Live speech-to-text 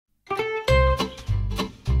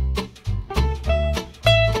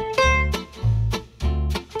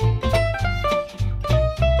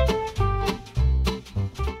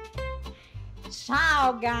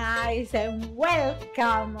guys, and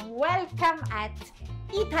welcome at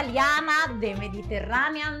Italiana The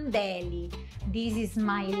Mediterranean Deli. This is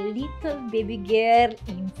my little baby girl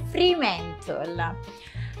in Fremantle.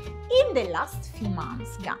 In the last few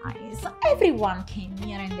months, guys, everyone came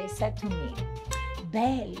here and they said to me,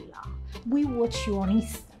 Bella, we watch you on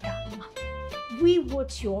Instagram, we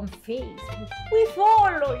watch you on Facebook, we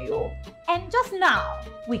follow you, and just now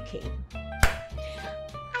we came.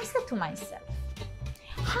 I said to myself,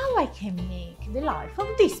 how I can make the life of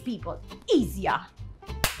these people easier?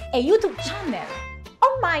 A YouTube channel.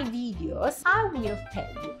 On my videos, I will tell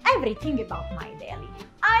you everything about my deli.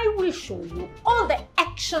 I will show you all the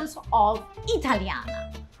actions of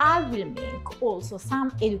Italiana. I will make also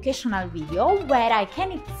some educational video where I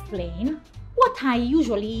can explain what I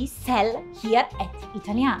usually sell here at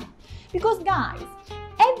Italiana. Because guys,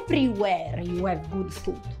 everywhere you have good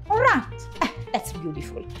food, alright? That's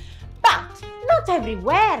beautiful. But not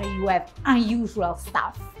everywhere you have unusual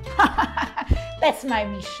stuff. That's my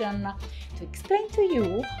mission, to explain to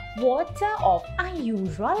you what of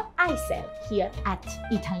unusual I sell here at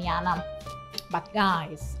Italiana. But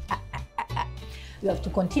guys, you have to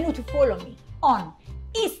continue to follow me on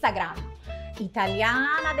Instagram,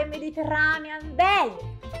 Italiana The Mediterranean Deli,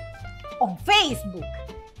 on Facebook,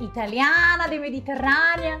 Italiana The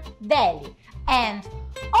Mediterranean Deli, and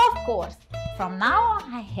of course, from now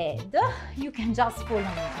ahead, you can just follow me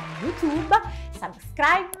on YouTube,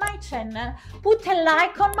 subscribe my channel, put a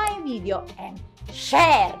like on my video and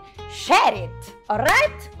share it,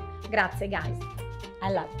 alright? Grazie guys,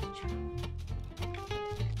 I love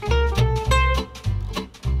you.